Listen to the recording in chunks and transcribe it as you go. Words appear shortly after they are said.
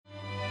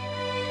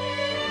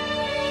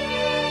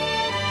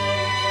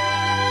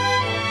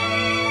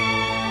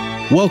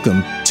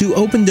Welcome to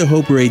Open to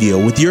Hope Radio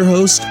with your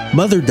host,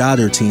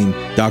 mother-daughter team,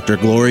 Dr.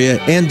 Gloria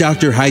and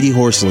Dr. Heidi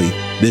Horsley.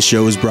 This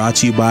show is brought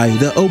to you by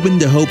the Open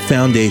to Hope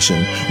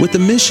Foundation with the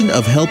mission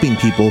of helping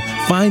people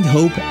find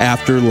hope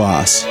after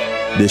loss.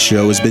 This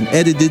show has been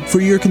edited for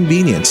your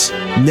convenience.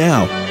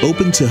 Now,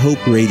 Open to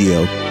Hope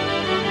Radio.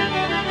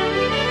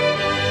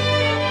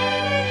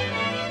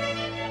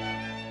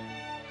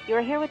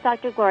 You're here with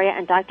Dr. Gloria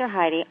and Dr.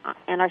 Heidi,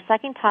 and our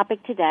second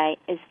topic today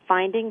is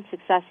finding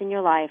success in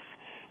your life.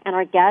 And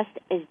our guest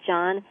is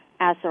John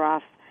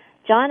Assaraf.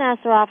 John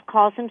Assaraf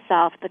calls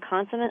himself the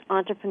consummate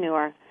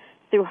entrepreneur.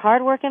 Through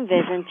hard work and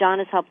vision, John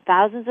has helped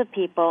thousands of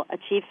people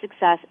achieve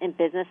success in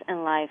business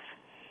and life.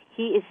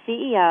 He is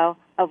CEO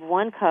of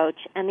One Coach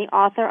and the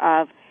author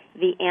of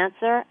The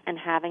Answer and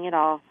Having It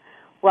All.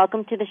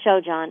 Welcome to the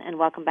show, John, and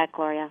welcome back,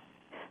 Gloria.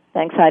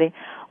 Thanks, Heidi.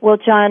 Well,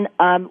 John,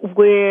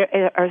 we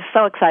are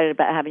so excited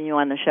about having you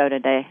on the show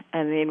today.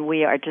 I mean,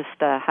 we are just,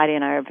 Heidi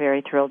and I are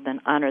very thrilled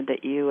and honored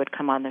that you would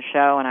come on the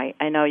show, and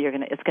I know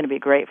it's going to be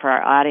great for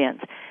our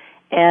audience.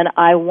 And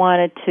I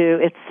wanted to,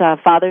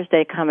 it's Father's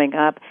Day coming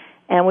up,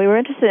 and we were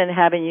interested in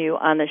having you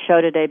on the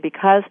show today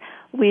because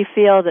we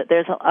feel that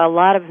there's a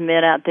lot of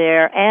men out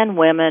there and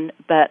women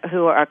but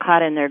who are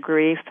caught in their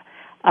grief.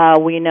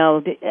 We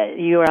know that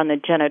you are on the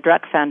Jenna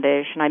Druck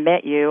Foundation. I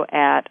met you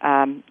at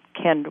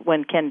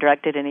when Ken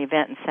directed an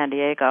event in San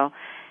Diego,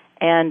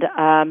 and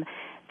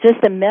just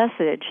the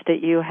message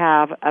that you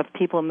have of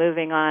people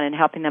moving on and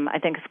helping them, I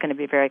think it's going to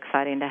be very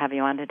exciting to have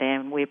you on today,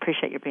 and we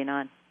appreciate you being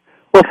on.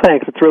 Well,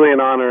 thanks. It's really an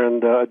honor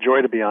and a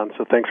joy to be on,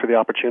 so thanks for the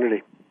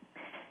opportunity.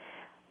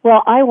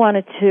 Well, I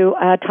wanted to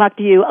talk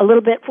to you a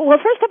little bit. Well,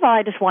 first of all,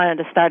 I just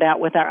wanted to start out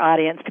with our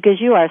audience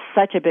because you are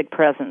such a big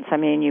presence. I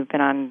mean, you've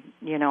been on,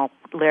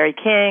 Larry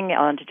King,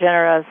 Ellen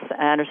DeGeneres,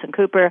 Anderson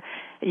Cooper.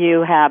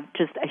 You have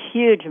just a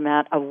huge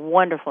amount of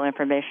wonderful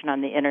information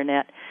on the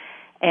Internet.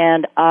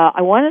 And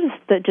I wanted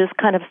to just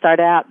kind of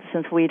start out,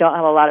 since we don't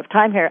have a lot of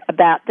time here,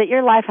 about that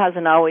your life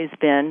hasn't always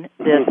been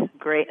this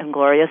great and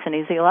glorious and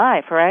easy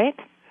life, right?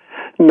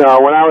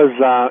 No, when I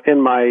was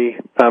in my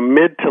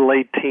mid to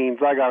late teens,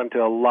 I got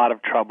into a lot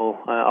of trouble.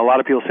 A lot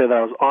of people say that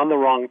I was on the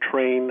wrong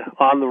train,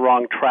 on the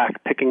wrong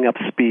track, picking up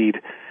speed,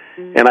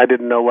 and I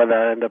didn't know whether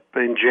I'd end up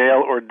in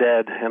jail or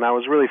dead. And I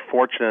was really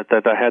fortunate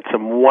that I had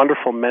some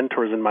wonderful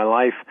mentors in my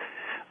life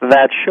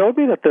that showed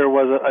me that there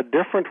was a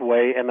different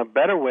way and a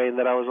better way, and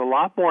that I was a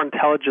lot more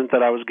intelligent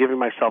than I was giving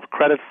myself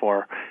credit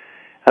for.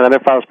 And that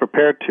if I was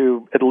prepared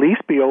to at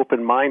least be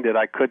open-minded,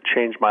 I could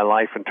change my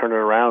life and turn it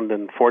around.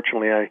 And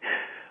fortunately, I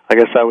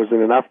guess I was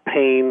in enough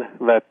pain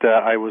that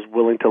I was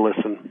willing to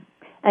listen.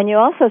 And you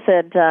also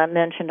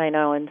mentioned, I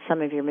know, in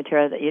some of your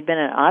material that you'd been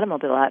in an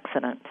automobile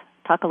accident.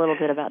 Talk a little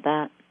bit about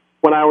that.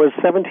 When I was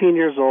 17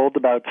 years old,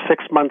 about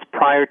 6 months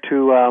prior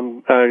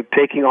to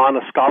taking on a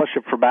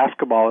scholarship for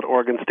basketball at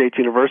Oregon State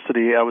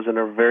University, I was in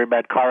a very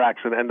bad car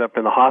accident, ended up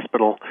in the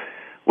hospital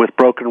with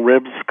broken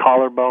ribs,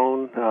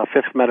 collarbone,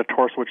 fifth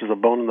metatarsal, which is a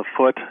bone in the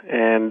foot,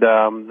 and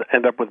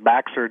ended up with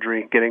back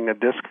surgery, getting a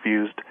disc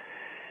fused.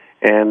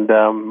 And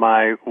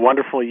my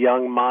wonderful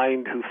young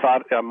mind, who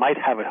thought I might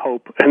have a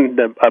hope and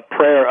a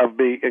prayer of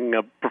being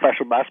a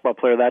professional basketball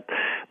player, that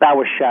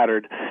was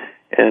shattered,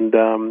 and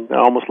I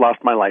almost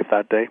lost my life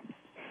that day.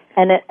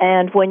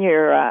 And when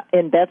you're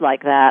in bed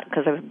like that,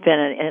 because I've been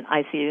an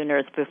ICU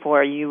nurse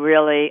before, you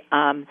really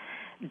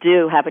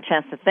do have a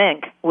chance to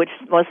think, which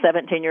most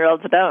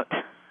 17-year-olds don't.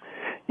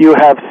 You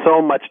have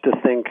so much to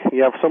think.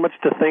 You have so much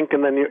to think,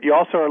 and then you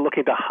also are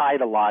looking to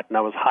hide a lot. And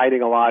I was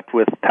hiding a lot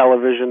with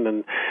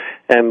television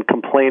and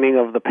complaining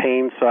of the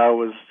pain. So I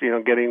was,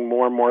 getting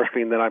more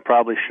morphine than I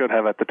probably should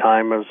have at the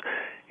time. I was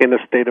in a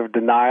state of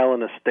denial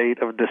and a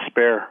state of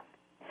despair.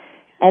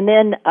 And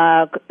then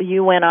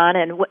you went on,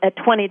 and at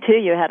 22,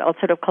 you had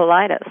ulcerative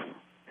colitis.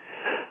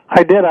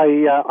 I did.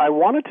 I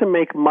wanted to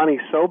make money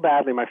so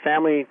badly. My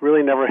family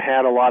really never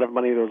had a lot of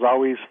money. There was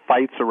always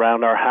fights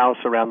around our house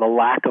around the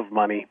lack of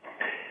money.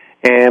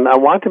 And I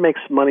wanted to make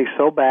money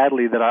so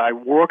badly that I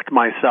worked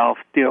myself,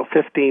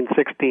 15,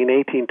 16,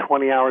 18,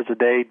 20 hours a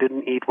day,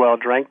 didn't eat well,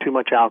 drank too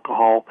much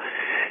alcohol,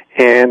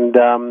 and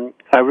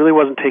I really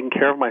wasn't taking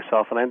care of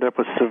myself. And I ended up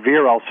with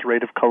severe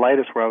ulcerative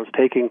colitis where I was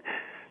taking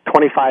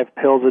 25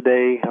 pills a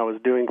day. I was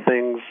doing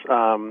things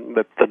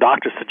that the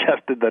doctor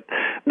suggested that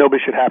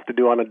nobody should have to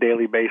do on a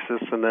daily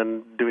basis, and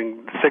then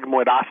doing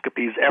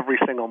sigmoidoscopies every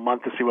single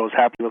month to see what was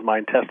happening with my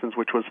intestines,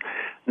 which was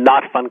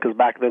not fun because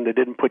back then they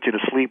didn't put you to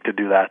sleep to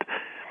do that.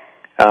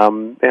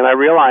 And I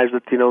realized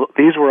that,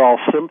 these were all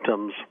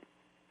symptoms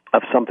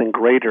of something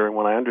greater. And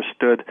when I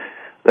understood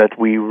that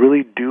we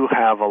really do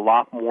have a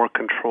lot more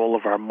control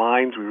of our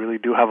minds, we really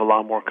do have a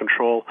lot more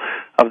control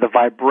of the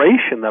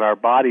vibration that our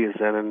body is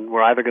in, and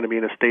we're either going to be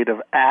in a state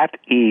of at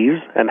ease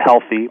and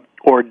healthy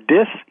or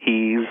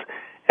dis-ease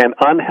and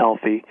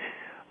unhealthy,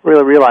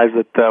 really realize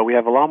that we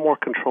have a lot more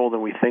control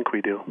than we think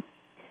we do.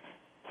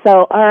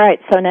 So, all right,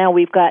 so now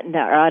we've gotten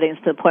our audience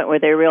to the point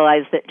where they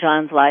realize that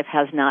John's life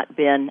has not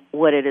been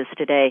what it is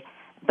today,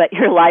 but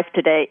your life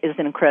today is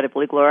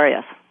incredibly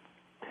glorious.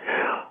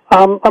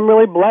 I'm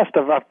really blessed.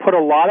 I've put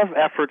a lot of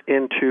effort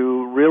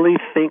into really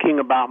thinking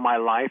about my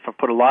life. I've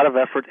put a lot of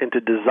effort into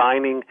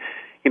designing,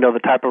 the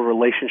type of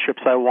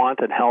relationships I want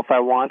and health I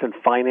want and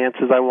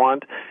finances I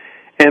want,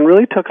 and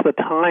really took the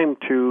time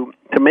to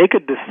make a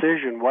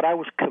decision what I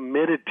was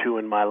committed to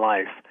in my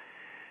life.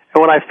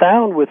 And what I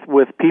found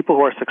with people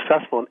who are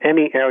successful in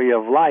any area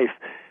of life,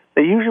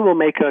 they usually will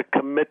make a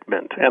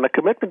commitment. And a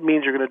commitment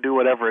means you're going to do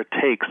whatever it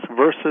takes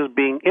versus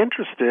being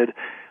interested,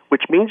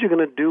 which means you're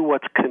going to do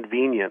what's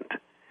convenient.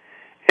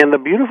 And the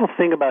beautiful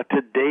thing about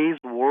today's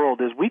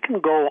world is we can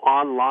go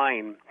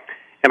online,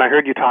 and I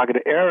heard you talking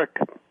to Eric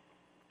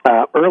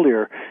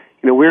earlier.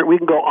 We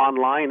can go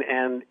online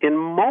and in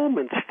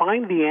moments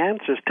find the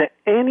answers to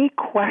any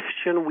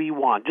question we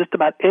want, just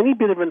about any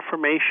bit of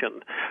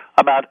information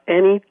about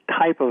any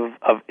type of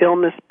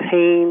illness,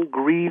 pain,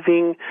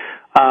 grieving,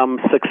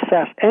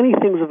 success.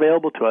 Anything's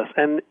available to us,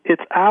 and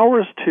it's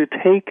ours to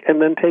take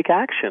and then take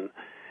action.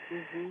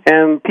 Mm-hmm.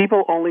 And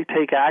people only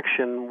take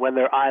action when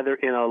they're either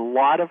in a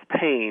lot of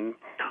pain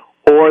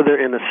or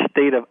they're in a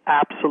state of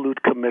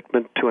absolute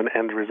commitment to an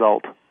end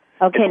result.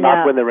 Okay, it's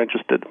not when they're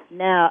interested.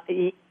 Now,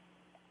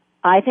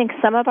 I think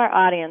some of our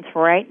audience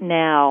right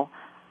now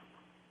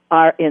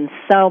are in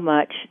so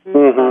much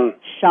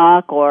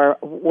shock or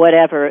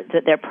whatever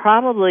that they're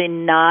probably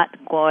not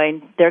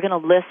they're going to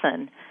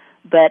listen,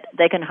 but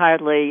they can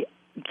hardly.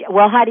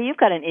 Well, Heidi, you've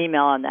got an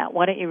email on that.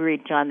 Why don't you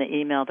read, John, the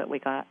email that we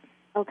got?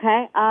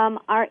 Okay.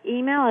 Our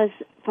email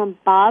is from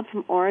Bob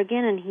from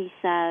Oregon, and he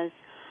says,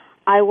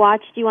 I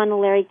watched you on the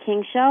Larry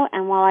King Show,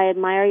 and while I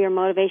admire your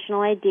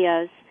motivational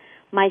ideas,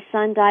 my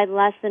son died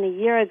less than a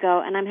year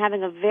ago, and I'm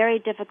having a very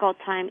difficult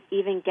time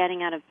even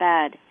getting out of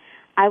bed.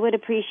 I would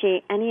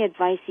appreciate any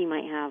advice you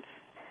might have.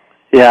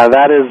 Yeah,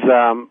 that is.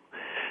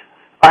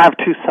 I have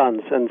two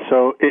sons, and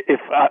so if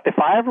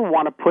I ever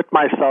want to put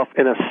myself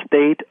in a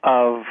state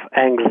of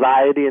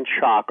anxiety and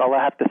shock, all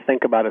I have to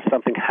think about is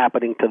something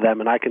happening to them,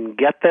 and I can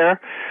get there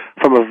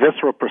from a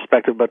visceral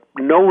perspective, but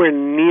nowhere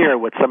near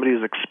what somebody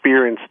who's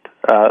experienced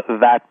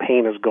that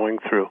pain is going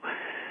through.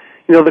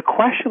 The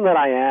question that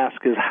I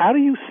ask is, how do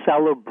you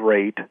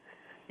celebrate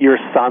your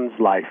son's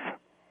life?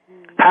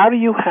 How do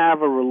you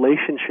have a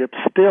relationship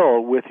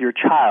still with your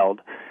child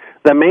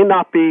that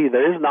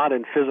is not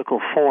in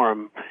physical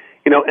form?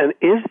 And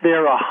is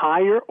there a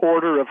higher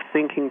order of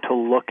thinking to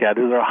look at?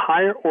 Is there a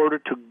higher order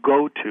to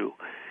go to?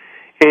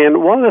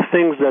 And one of the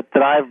things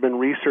that I've been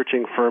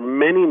researching for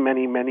many,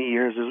 many, many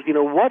years is,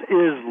 what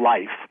is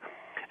life?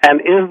 And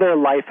is there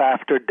life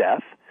after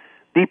death?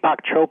 Deepak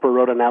Chopra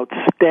wrote an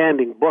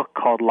outstanding book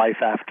called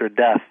Life After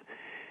Death.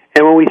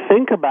 And when we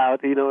think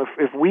about,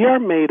 if we are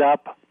made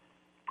up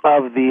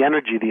of the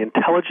energy, the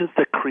intelligence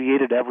that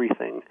created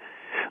everything,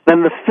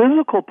 then the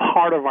physical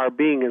part of our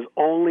being is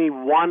only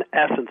one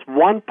essence,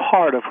 one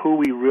part of who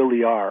we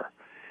really are.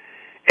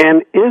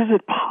 And is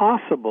it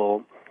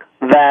possible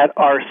that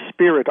our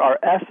spirit, our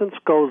essence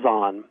goes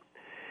on?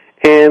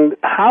 And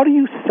how do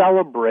you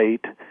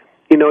celebrate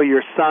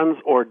your son's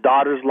or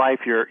daughter's life,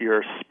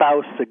 your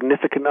spouse,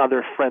 significant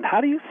other, friend? How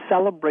do you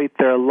celebrate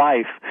their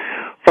life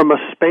from a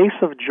space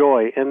of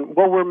joy? And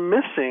what we're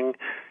missing,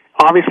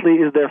 obviously,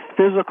 is their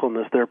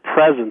physicalness, their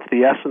presence,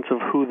 the essence of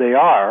who they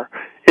are,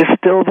 is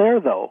still there,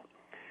 though.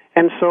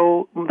 And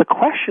so the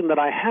question that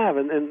I have,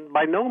 and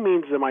by no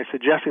means am I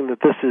suggesting that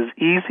this is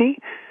easy,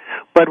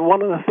 but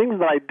one of the things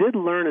that I did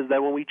learn is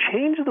that when we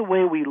change the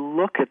way we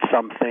look at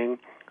something,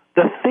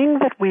 the thing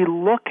that we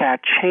look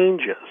at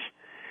changes.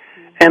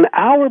 And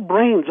our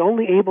brain's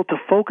only able to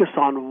focus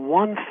on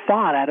one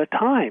thought at a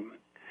time.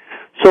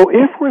 So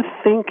if we're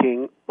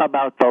thinking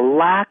about the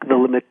lack, the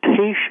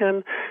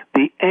limitation,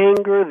 the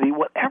anger, the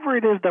whatever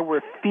it is that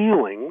we're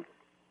feeling,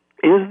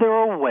 is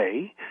there a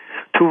way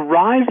to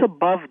rise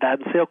above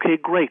that and say, okay,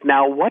 great,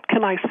 now what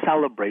can I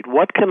celebrate?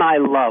 What can I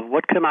love?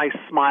 What can I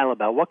smile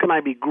about? What can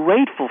I be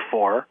grateful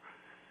for?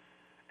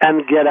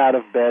 And get out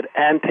of bed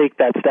and take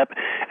that step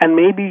and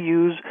maybe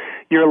use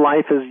your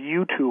life as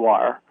you two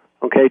are,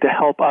 okay, to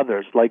help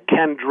others. Like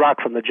Ken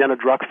Druck from the Jenna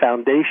Druck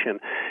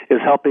Foundation is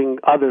helping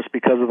others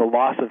because of the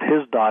loss of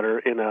his daughter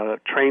in a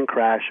train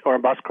crash, or a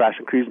bus crash,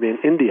 in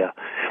India.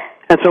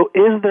 And so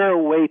is there a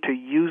way to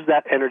use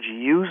that energy,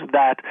 use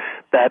that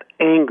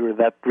anger,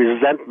 that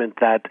resentment,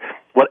 that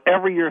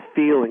whatever you're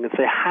feeling, and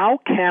say, how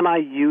can I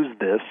use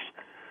this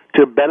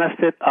to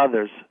benefit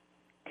others?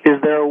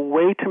 Is there a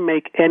way to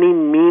make any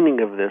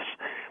meaning of this?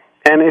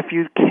 And if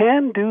you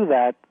can do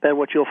that, then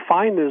what you'll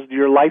find is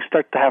your life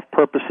starts to have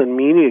purpose and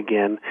meaning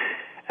again.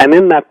 And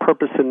in that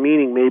purpose and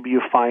meaning, maybe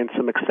you find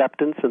some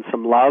acceptance and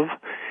some love.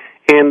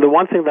 And the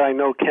one thing that I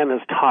know Ken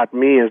has taught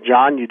me is,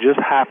 John, you just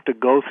have to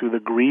go through the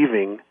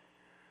grieving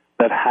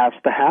that has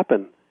to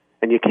happen.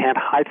 And you can't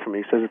hide from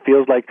it. He says it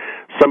feels like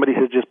somebody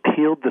has just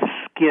peeled the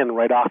skin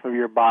right off of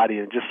your body,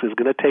 and just is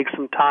going to take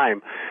some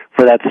time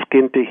for that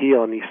skin to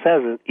heal. And he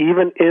says that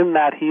even in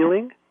that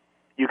healing,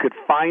 you could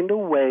find a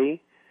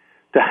way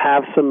to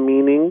have some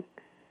meaning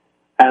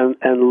and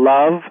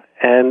love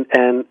and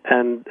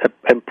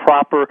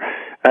proper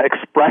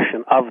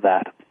expression of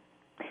that.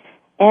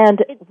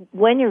 And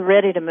when you're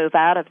ready to move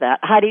out of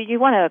that, Heidi,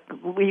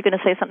 were you going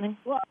to say something?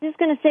 Well, I'm just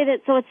going to say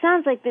that, so it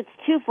sounds like it's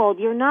twofold.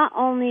 You're not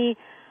only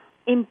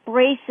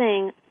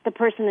embracing the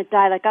person that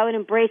died, like I would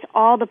embrace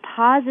all the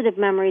positive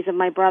memories of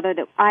my brother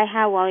that I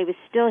had while he was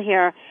still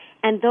here,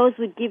 and those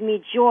would give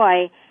me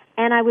joy,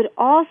 and I would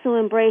also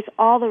embrace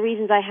all the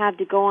reasons I have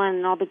to go on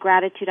and all the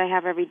gratitude I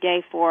have every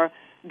day for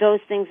those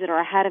things that are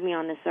ahead of me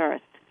on this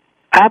earth.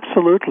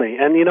 Absolutely.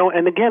 And,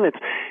 and again,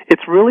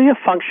 it's really a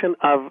function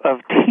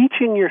of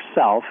teaching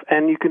yourself,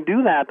 and you can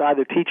do that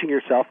either teaching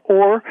yourself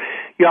or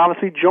you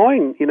obviously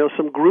join,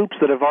 some groups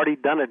that have already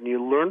done it, and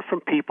you learn from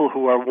people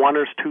who are one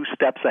or two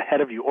steps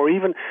ahead of you or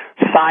even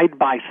side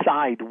by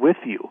side with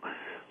you,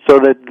 so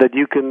that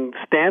you can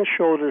stand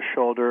shoulder to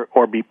shoulder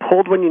or be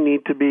pulled when you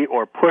need to be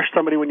or push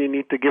somebody when you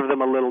need to give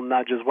them a little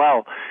nudge as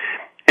well.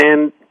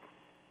 And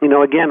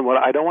again, what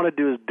I don't want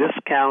to do is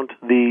discount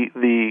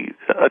the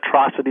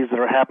atrocities that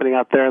are happening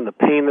out there and the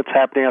pain that's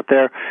happening out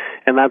there,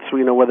 and that's,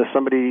 whether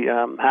somebody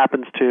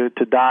happens to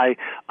die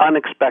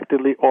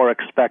unexpectedly or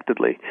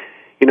expectedly.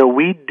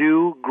 We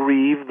do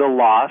grieve the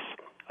loss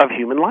of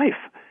human life,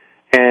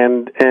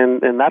 and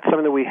that's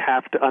something that we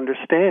have to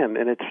understand.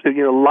 And it's,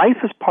 life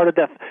is part of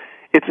death.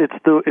 It's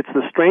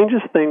the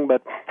strangest thing,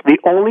 but the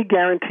only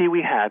guarantee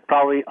we had,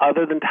 probably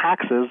other than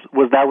taxes,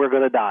 was that we're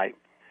going to die.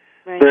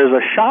 Right. There's a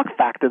shock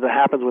factor that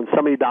happens when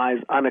somebody dies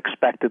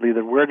unexpectedly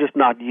that we're just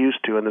not used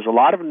to, and there's a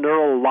lot of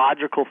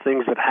neurological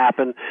things that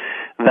happen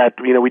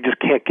that we just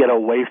can't get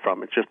away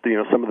from. It's just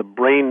some of the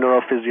brain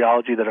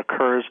neurophysiology that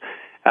occurs,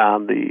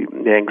 the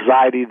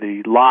anxiety,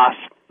 the loss,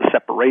 the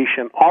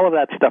separation, all of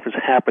that stuff is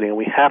happening, and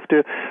we have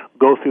to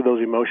go through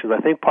those emotions.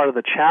 I think part of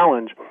the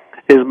challenge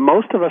is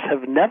most of us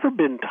have never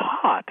been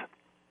taught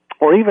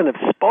or even have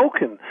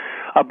spoken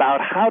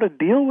about how to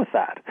deal with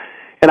that.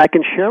 And I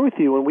can share with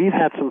you, when we've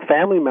had some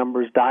family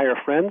members die or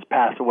friends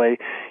pass away,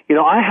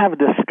 I have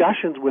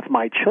discussions with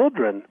my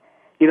children,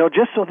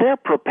 just so they're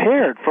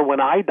prepared for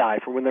when I die,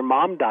 for when their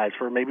mom dies,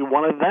 for maybe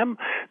one of them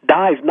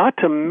dies, not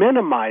to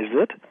minimize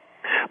it,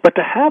 but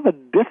to have a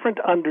different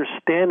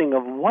understanding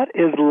of what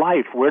is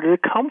life, where did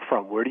it come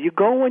from, where do you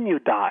go when you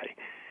die?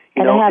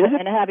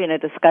 Having a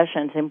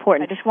discussion is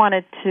important. I just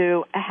wanted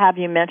to have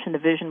you mention the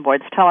vision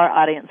boards. Tell our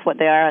audience what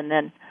they are, and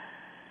then...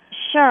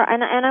 Sure,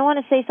 and I want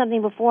to say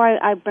something before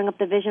I bring up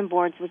the vision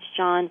boards, which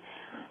John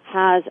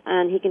has,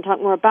 and he can talk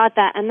more about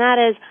that, and that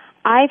is,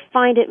 I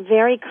find it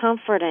very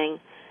comforting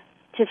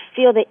to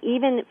feel that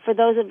even for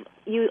those of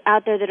you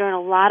out there that are in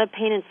a lot of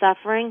pain and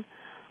suffering,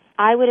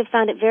 I would have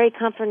found it very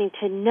comforting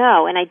to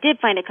know, and I did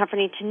find it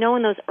comforting to know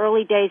in those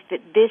early days that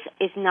this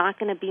is not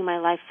going to be my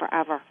life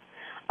forever.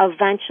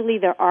 Eventually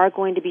there are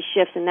going to be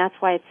shifts, and that's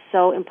why it's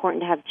so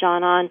important to have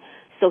John on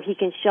so he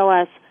can show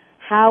us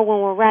how, when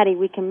we're ready,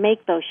 we can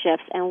make those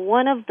shifts. And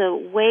one of the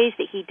ways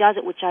that he does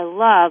it, which I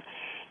love,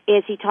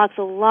 is he talks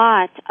a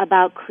lot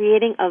about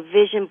creating a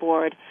vision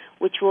board,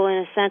 which will,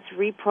 in a sense,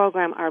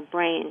 reprogram our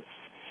brains.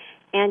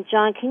 And,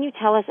 John, can you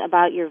tell us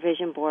about your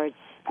vision boards?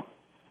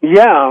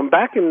 Yeah,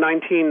 back in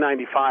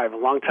 1995, a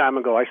long time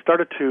ago, I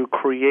started to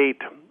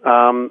create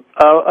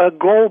a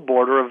goal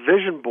board or a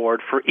vision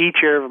board for each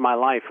area of my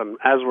life. And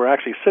as we're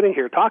actually sitting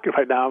here talking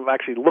right now, I'm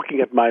actually looking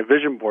at my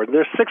vision board. And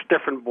there's 6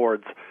 different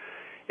boards.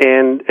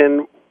 And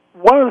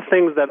one of the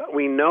things that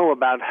we know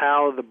about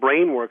how the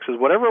brain works is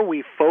whatever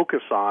we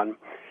focus on,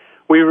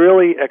 we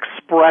really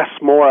express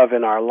more of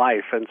in our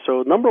life. And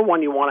so, number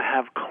one, you want to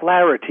have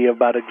clarity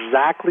about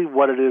exactly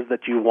what it is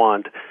that you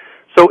want.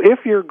 So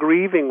if you're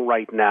grieving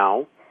right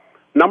now,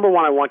 number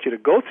one, I want you to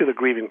go through the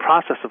grieving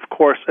process, of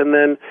course, and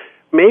then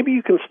maybe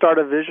you can start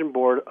a vision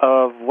board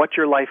of what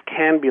your life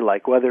can be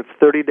like, whether it's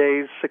 30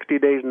 days, 60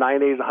 days, 9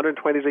 days,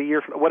 120 days, a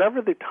year,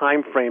 whatever the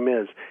time frame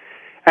is.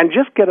 And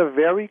just get a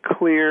very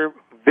clear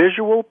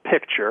visual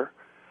picture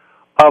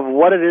of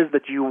what it is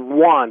that you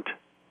want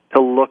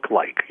to look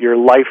like, your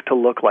life to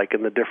look like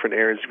in the different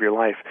areas of your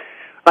life.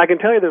 I can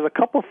tell you there's a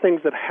couple things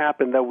that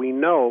happen that we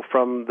know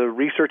from the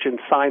research and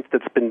science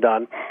that's been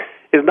done.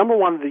 Is number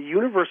one, the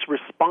universe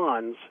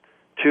responds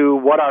to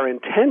what our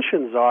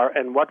intentions are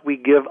and what we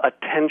give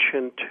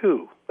attention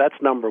to. That's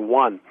number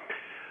one.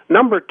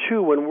 Number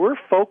two, when we're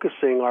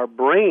focusing our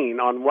brain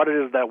on what it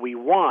is that we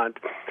want,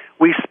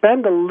 we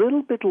spend a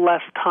little bit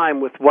less time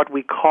with what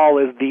we call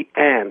as the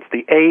ANTS,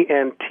 the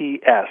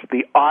A-N-T-S,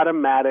 the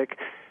automatic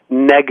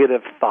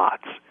negative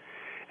thoughts.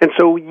 And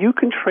so you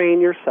can train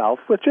yourself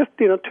with just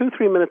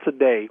 2-3 minutes a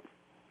day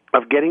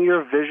of getting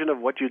your vision of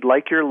what you'd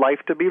like your life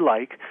to be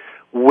like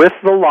with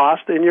the loss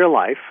in your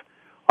life,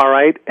 all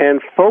right,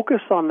 and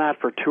focus on that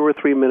for 2 or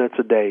 3 minutes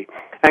a day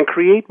and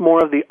create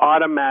more of the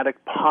automatic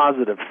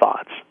positive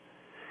thoughts.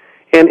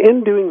 And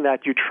in doing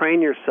that, you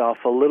train yourself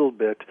a little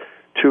bit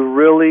to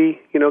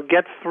really,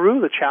 get through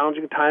the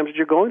challenging times that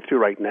you're going through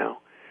right now.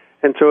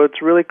 And so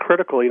it's really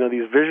critical.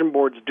 These vision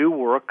boards do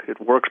work. It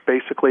works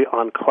basically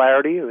on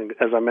clarity, and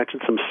as I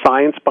mentioned, some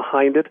science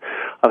behind it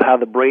of how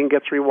the brain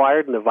gets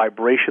rewired and the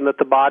vibration that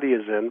the body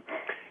is in.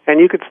 And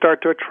you could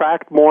start to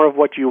attract more of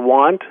what you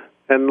want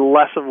and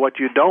less of what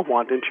you don't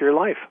want into your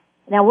life.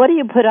 Now, what do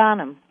you put on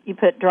them? You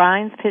put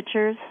drawings,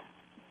 pictures?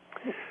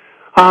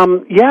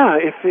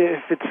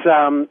 If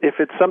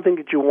it's something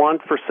that you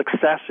want for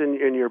success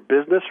in your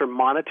business or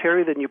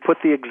monetary, then you put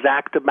the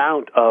exact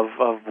amount of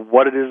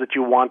what it is that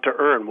you want to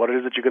earn, what it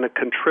is that you're going to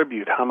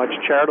contribute, how much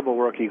charitable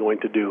work are you going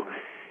to do.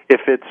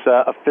 If it's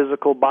a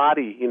physical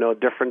body,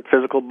 different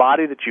physical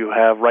body that you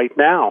have right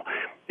now.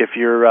 If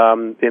you're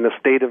in a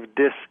state of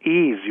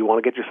dis-ease, you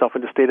want to get yourself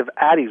into a state of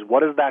at-ease.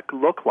 What does that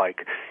look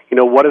like?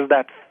 What does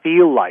that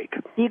feel like?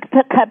 Do you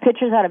cut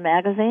pictures out of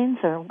magazines?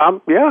 Or?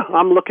 Yeah,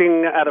 I'm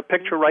looking at a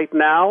picture right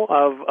now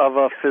of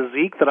a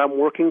physique that I'm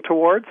working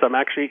towards. I'm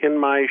actually in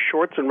my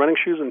shorts and running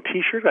shoes and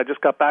T-shirt. I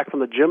just got back from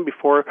the gym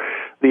before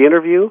the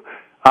interview.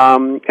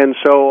 And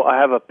so I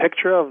have a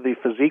picture of the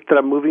physique that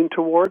I'm moving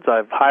towards.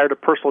 I've hired a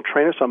personal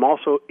trainer, so I'm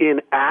also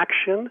in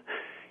action.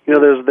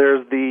 There's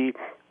the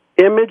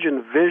image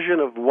and vision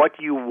of what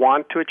you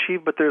want to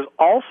achieve, but there's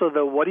also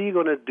the what are you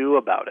going to do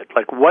about it?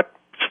 Like, what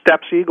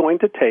steps are you going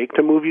to take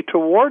to move you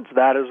towards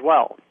that as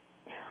well?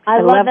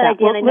 I love that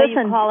idea. Well, I know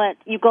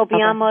you go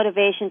beyond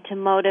motivation to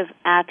motive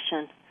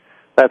action.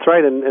 That's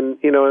right, and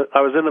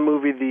I was in the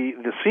movie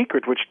The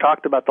Secret, which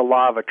talked about the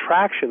law of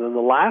attraction, and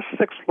the last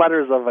 6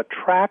 letters of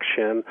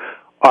attraction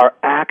are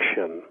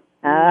action.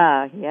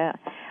 Ah, yeah.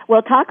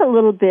 Well, talk a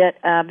little bit,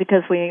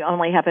 because we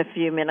only have a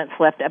few minutes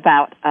left,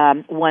 about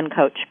One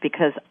Coach,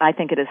 because I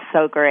think it is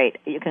so great.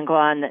 You can go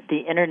on the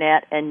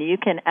Internet, and you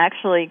can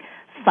actually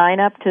sign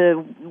up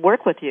to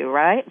work with you,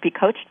 right? Be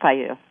coached by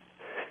you.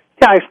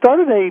 Yeah, I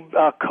started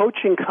a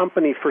coaching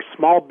company for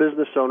small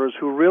business owners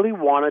who really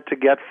wanted to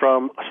get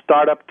from a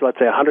startup to, let's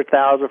say,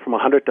 100,000, from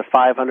 100 to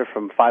 500,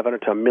 from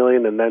 500 to 1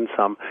 million, and then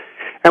some.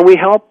 And we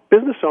help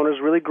business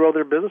owners really grow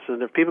their businesses.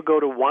 And if people go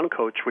to One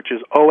Coach, which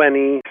is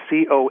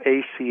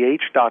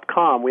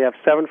ONECOACH.com, we have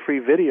 7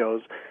 free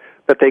videos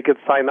that they could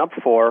sign up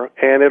for,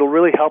 and it'll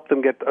really help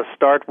them get a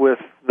start with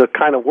the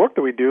kind of work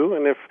that we do.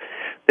 And if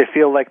they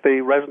feel like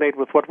they resonate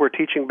with what we're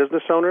teaching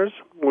business owners,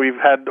 we've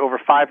had over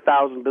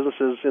 5,000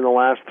 businesses in the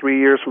last 3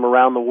 years from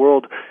around the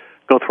world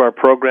go through our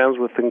programs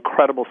with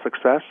incredible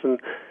success. And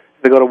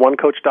if they go to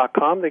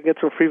onecoach.com, they get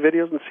some free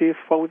videos and see if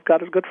what we've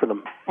got is good for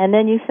them. And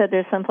then you said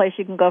there's some place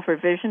you can go for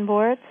vision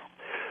boards?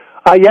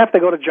 Yeah, if they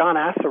go to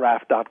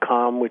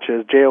johnassaraf.com, which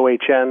is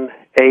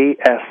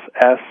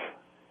JOHNASSARAF,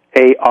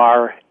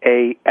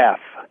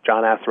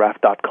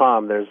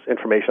 johnassaraf.com. There's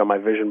information on my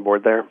vision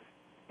board there.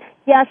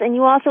 Yes, and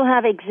you also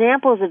have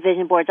examples of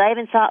vision boards. I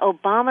even saw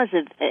Obama's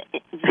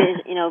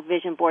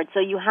vision board.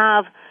 So you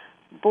have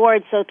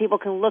boards so people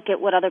can look at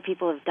what other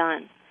people have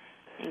done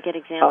and get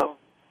examples.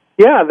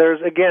 Yeah,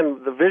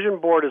 the vision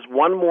board is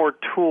one more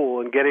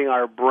tool in getting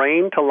our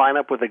brain to line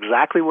up with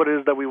exactly what it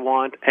is that we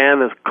want,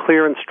 and there's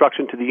clear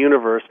instruction to the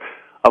universe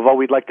of what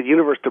we'd like the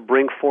universe to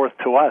bring forth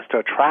to us, to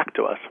attract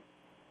to us.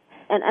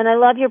 And I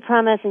love your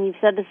premise, and you've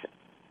said this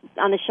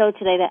on the show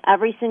today, that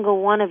every single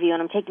one of you,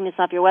 and I'm taking this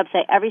off your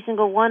website, every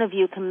single one of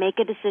you can make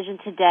a decision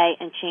today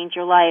and change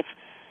your life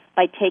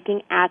by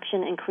taking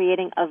action and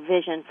creating a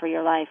vision for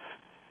your life.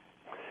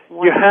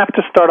 You have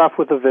to start off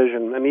with a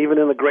vision, and even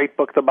in the great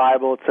book, the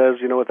Bible, it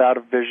says, without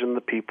a vision,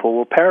 the people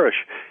will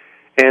perish.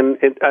 And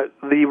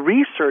the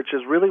research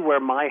is really where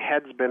my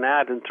head's been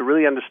at, and to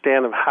really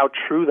understand of how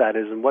true that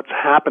is and what's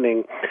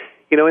happening,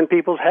 in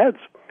people's heads.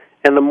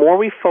 And the more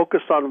we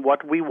focus on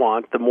what we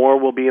want, the more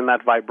we'll be in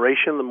that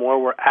vibration, the more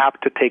we're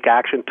apt to take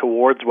action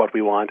towards what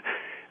we want.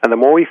 And the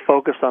more we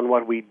focus on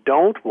what we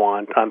don't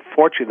want,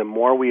 unfortunately, the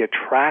more we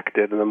attract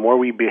it, and the more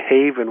we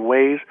behave in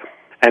ways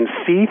and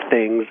see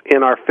things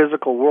in our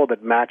physical world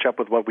that match up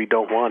with what we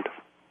don't want.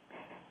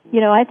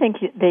 I think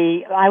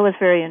I was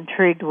very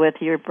intrigued with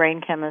your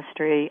brain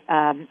chemistry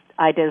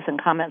ideas and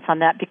comments on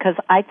that, because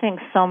I think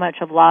so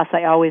much of loss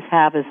I always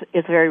have is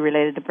very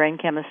related to brain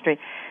chemistry,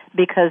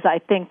 because I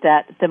think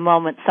that the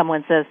moment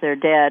someone says they're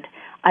dead,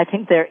 I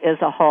think there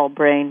is a whole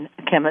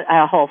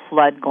a whole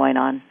flood going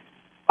on.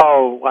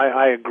 Oh,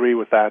 I agree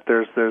with that.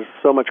 There's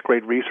so much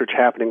great research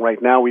happening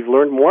right now. We've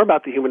learned more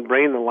about the human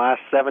brain in the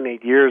last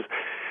 7-8 years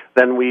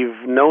than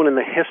we've known in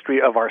the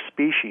history of our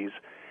species.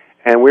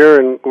 And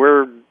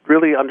we're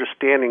really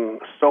understanding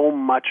so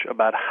much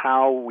about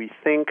how we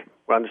think.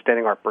 We're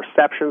understanding our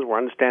perceptions. We're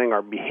understanding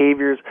our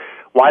behaviors.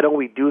 Why don't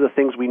we do the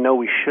things we know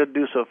we should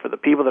do? So for the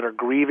people that are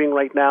grieving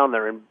right now and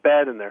they're in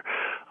bed and they're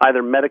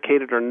either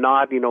medicated or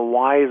not,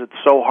 why is it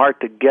so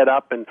hard to get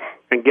up and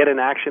get in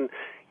action?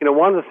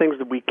 One of the things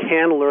that we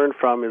can learn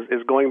from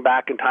is going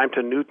back in time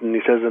to Newton.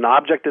 He says an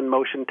object in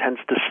motion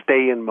tends to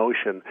stay in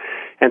motion.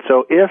 And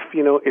so if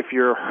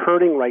you're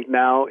hurting right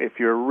now, if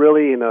you're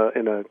really in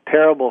a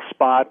terrible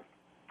spot,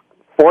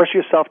 force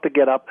yourself to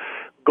get up.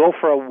 Go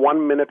for a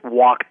 1-minute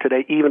walk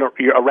today, even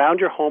around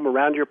your home,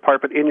 around your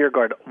apartment, in your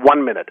garden,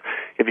 1 minute.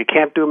 If you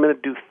can't do a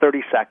minute, do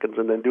 30 seconds,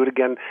 and then do it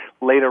again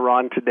later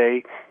on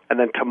today, and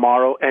then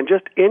tomorrow. And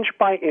just inch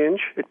by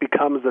inch, it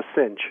becomes a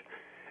cinch.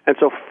 And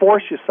so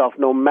force yourself,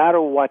 no matter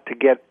what, to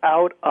get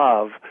out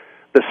of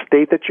the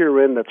state that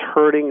you're in that's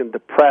hurting and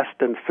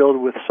depressed and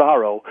filled with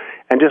sorrow,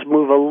 and just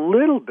move a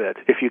little bit,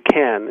 if you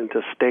can, into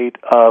a state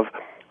of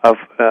a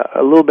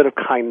little bit of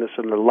kindness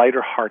and a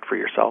lighter heart for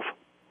yourself.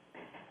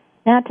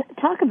 Now,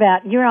 talk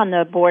about, you're on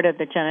the board of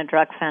the Jenna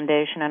Druck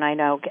Foundation, and I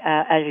know,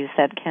 as you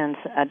said, Ken's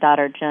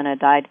daughter Jenna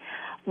died.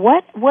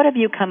 What have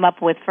you come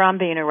up with from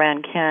being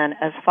around Ken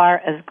as far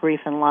as grief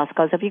and loss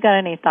goes? Have you got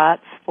any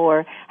thoughts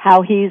for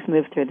how he's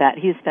moved through that?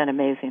 He's done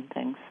amazing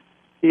things.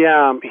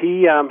 Yeah,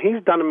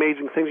 he's done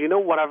amazing things. You know,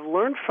 what I've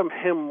learned from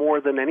him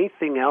more than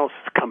anything else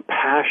is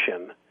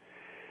compassion.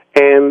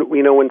 And,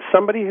 you know, when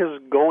somebody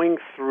is going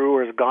through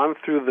or has gone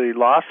through the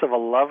loss of a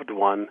loved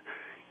one,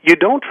 you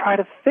don't try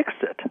to fix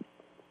it.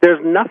 There's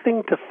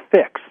nothing to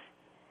fix.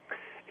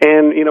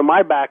 And, you know,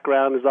 my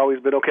background has always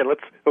been, okay,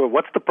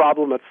 what's the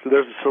problem?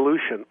 There's a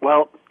solution.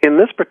 Well, in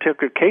this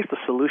particular case, the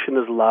solution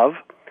is love.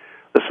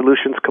 The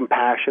solution is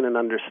compassion and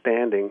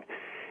understanding.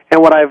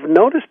 And what I've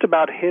noticed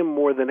about him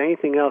more than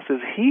anything else is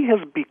he has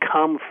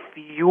become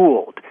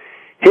fueled.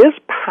 His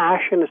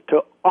passion is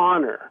to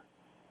honor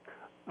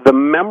the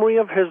memory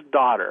of his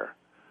daughter,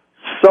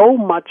 so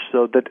much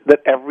so that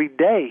every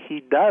day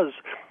he does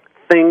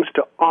things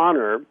to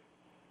honor,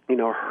 you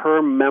know,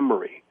 her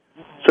memory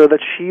so that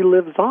she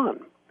lives on.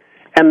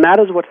 And that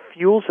is what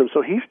fuels him.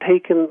 So he's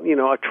taken, you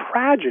know, a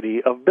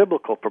tragedy of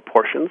biblical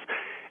proportions,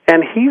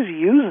 and he's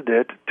used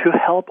it to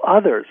help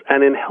others.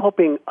 And in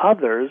helping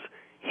others,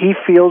 he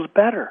feels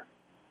better.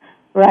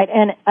 Right,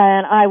 and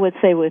I would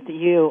say with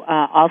you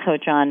also,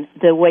 John,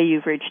 the way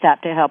you've reached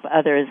out to help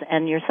others,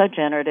 and you're so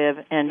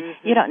generative, and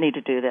you don't need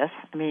to do this.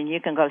 I mean,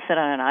 you can go sit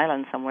on an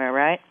island somewhere,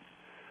 right?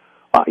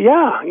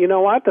 Yeah, you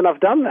know what? And I've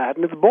done that,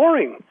 and it's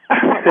boring.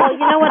 Well, you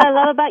know what I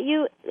love about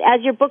you?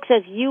 As your book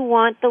says, you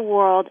want the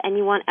world, and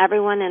you want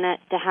everyone in it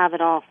to have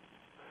it all.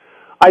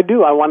 I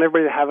do. I want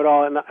everybody to have it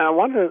all, and I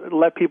want to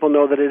let people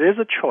know that it is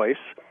a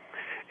choice.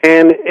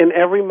 And in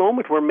every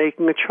moment, we're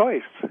making a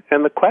choice.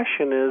 And the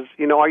question is,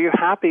 you know, are you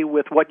happy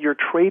with what you're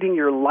trading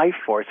your life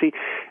for? See,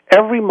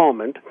 every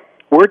moment,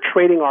 we're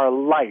trading our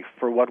life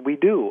for what we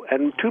do.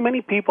 And too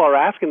many people are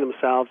asking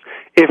themselves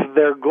if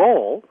their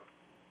goal,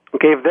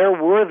 if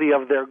they're worthy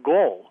of their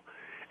goal.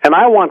 And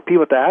I want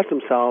people to ask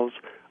themselves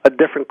a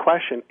different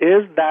question.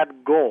 Is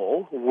that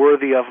goal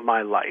worthy of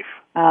my life?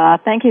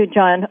 Thank you,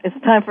 John. It's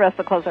time for us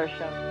to close our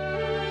show.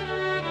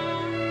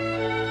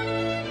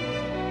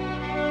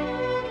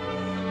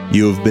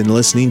 You have been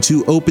listening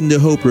to Open to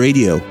Hope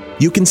Radio.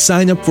 You can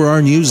sign up for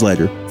our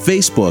newsletter,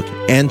 Facebook,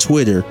 and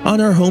Twitter on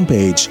our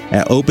homepage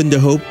at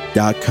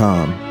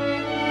opentohope.com.